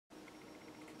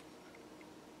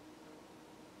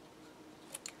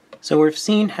So we've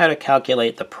seen how to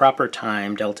calculate the proper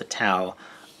time, delta tau,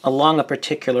 along a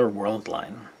particular world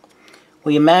line.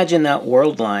 We imagine that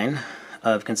world line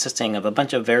consisting of a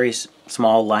bunch of very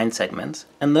small line segments,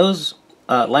 and those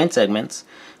line segments,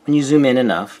 when you zoom in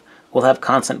enough, will have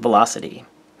constant velocity.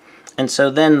 And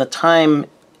so then the time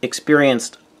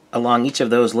experienced along each of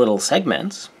those little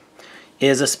segments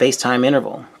is a space-time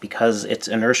interval because it's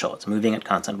inertial, it's moving at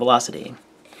constant velocity.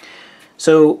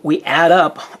 So we add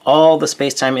up all the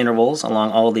space-time intervals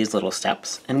along all of these little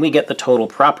steps, and we get the total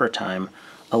proper time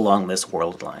along this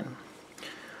world line.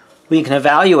 We can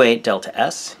evaluate delta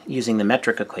S using the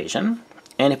metric equation,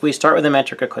 and if we start with the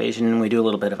metric equation and we do a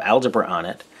little bit of algebra on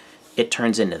it, it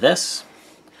turns into this.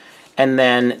 And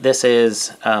then this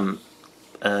is a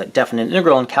definite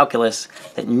integral in calculus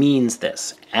that means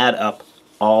this. Add up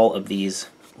all of these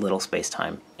little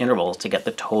space-time intervals to get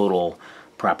the total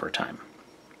proper time.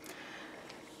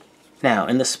 Now,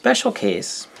 in the special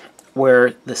case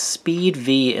where the speed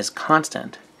v is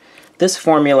constant, this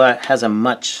formula has a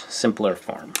much simpler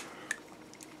form.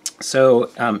 So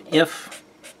if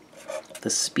the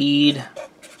speed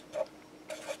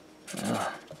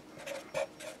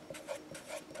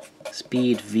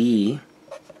v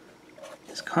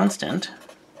is constant,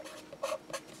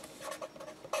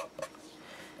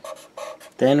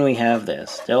 then we have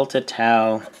this. Delta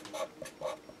tau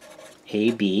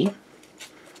AB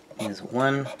is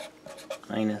 1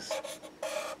 minus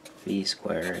v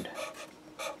squared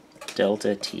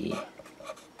delta t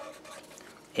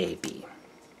AB.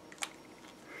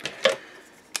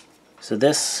 So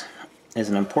this is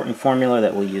an important formula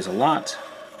that we'll use a lot.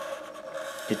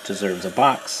 It deserves a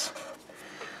box.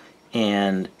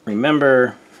 And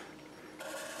remember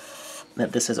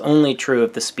that this is only true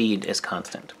if the speed is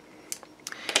constant.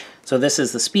 So this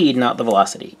is the speed, not the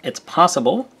velocity. It's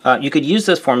possible, you could use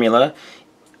this formula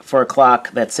for a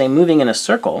clock that's, say, moving in a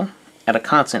circle at a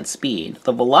constant speed.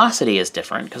 The velocity is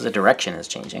different because the direction is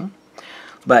changing.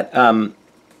 But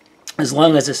as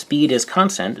long as the speed is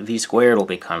constant, v squared will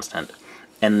be constant,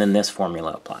 and then this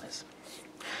formula applies.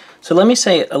 So let me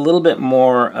say a little bit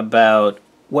more about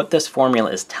what this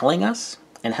formula is telling us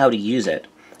and how to use it,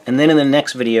 and then in the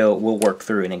next video we'll work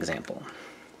through an example.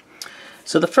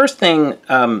 So the first thing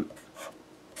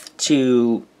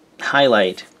to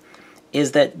highlight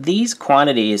is that these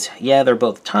quantities, yeah, they're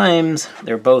both times,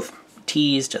 they're both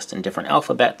t's, just in different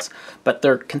alphabets, but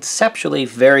they're conceptually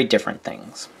very different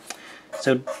things.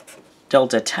 So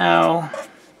delta tau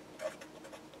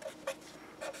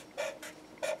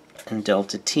and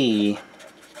delta t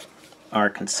are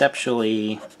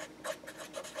conceptually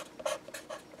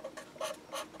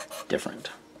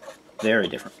different, very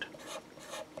different.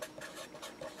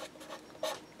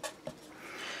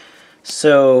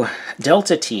 So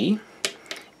delta t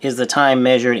is the time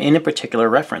measured in a particular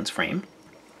reference frame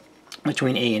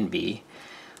between A and B,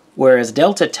 whereas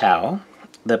delta tau,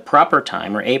 the proper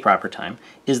time, or a proper time,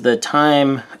 is the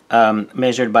time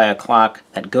measured by a clock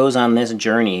that goes on this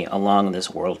journey along this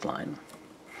world line.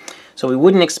 So we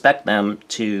wouldn't expect them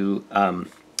to have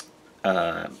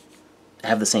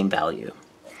the same value.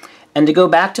 And to go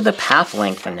back to the path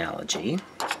length analogy,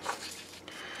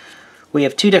 we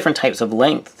have two different types of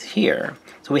length here.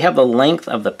 So we have the length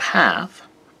of the path,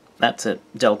 that's at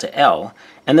delta L,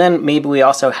 and then maybe we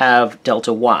also have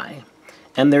delta Y.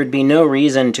 And there'd be no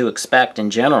reason to expect in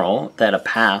general that a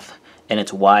path and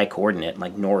its y coordinate,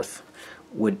 like north,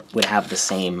 would have the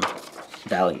same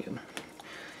value.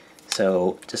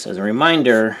 So just as a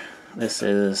reminder, this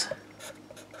is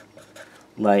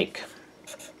like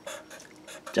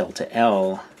delta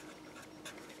L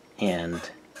and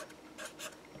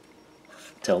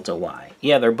delta Y.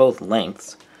 Yeah, they're both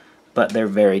lengths, but they're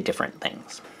very different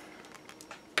things.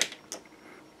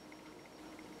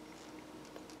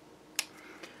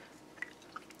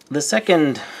 The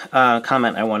second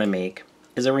comment I want to make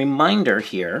is a reminder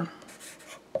here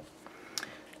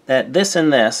that this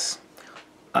and this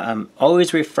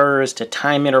always refers to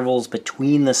time intervals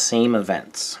between the same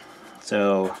events.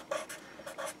 So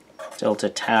delta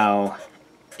tau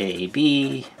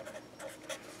AB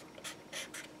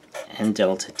and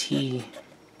delta t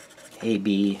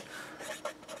AB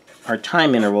are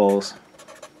time intervals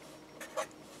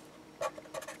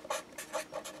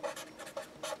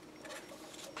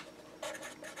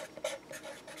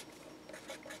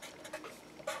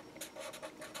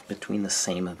between the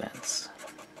same events.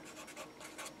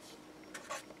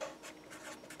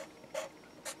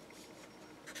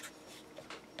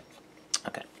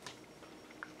 Okay.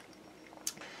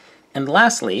 And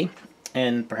lastly,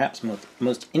 and perhaps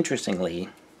most interestingly,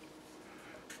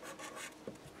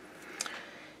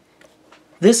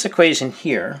 this equation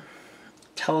here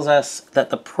tells us that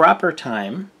the proper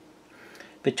time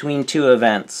between two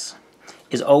events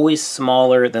is always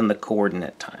smaller than the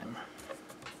coordinate time.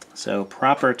 So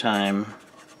proper time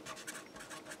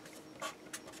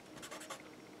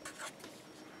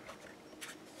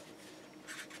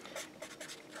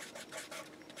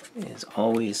is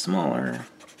always smaller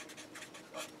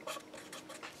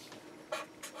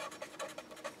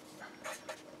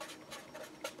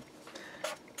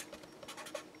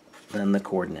than the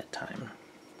coordinate time.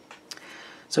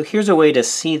 So here's a way to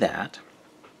see that.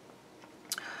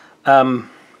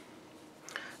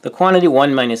 The quantity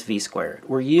 1 minus v squared.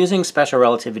 We're using special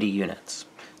relativity units.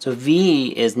 So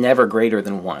v is never greater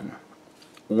than 1.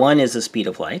 1 is the speed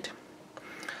of light.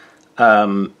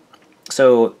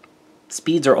 So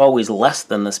speeds are always less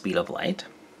than the speed of light.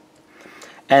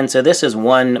 And so this is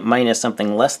 1 minus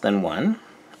something less than 1.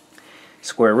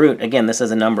 Square root, again, this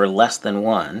is a number less than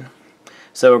 1.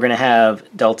 So we're going to have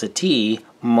delta t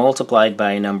multiplied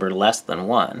by a number less than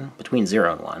 1, between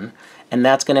 0 and 1, and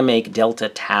that's going to make delta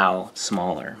tau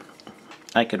smaller.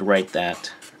 I could write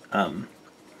that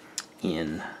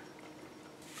in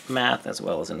math as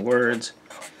well as in words.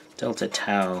 Delta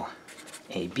tau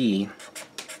AB,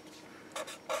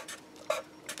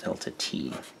 delta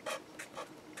t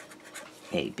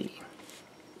AB.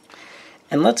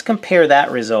 And let's compare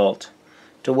that result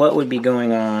to what would be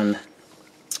going on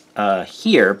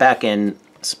here, back in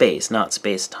space, not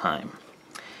space-time.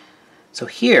 So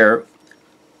here,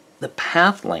 the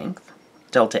path length,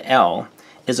 delta L,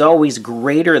 is always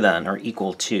greater than or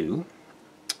equal to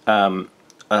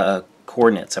a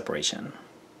coordinate separation.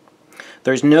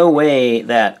 There's no way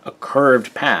that a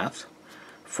curved path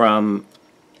from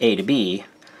A to B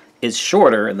is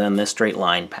shorter than this straight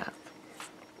line path.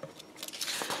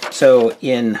 So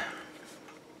in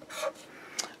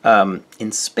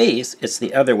space, it's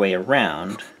the other way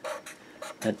around,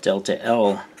 that delta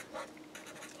L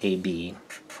AB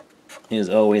is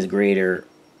always greater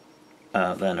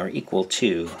than or equal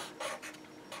to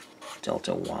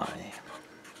delta Y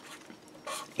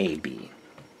AB.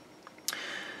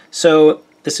 So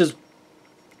this is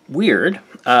weird,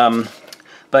 but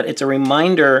it's a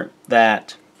reminder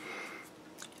that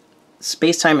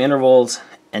space-time intervals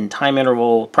and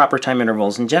proper time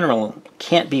intervals in general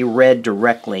can't be read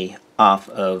directly off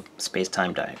of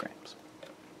space-time diagrams.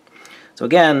 So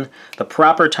again, the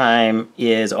proper time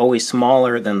is always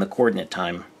smaller than the coordinate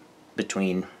time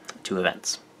between two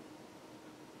events.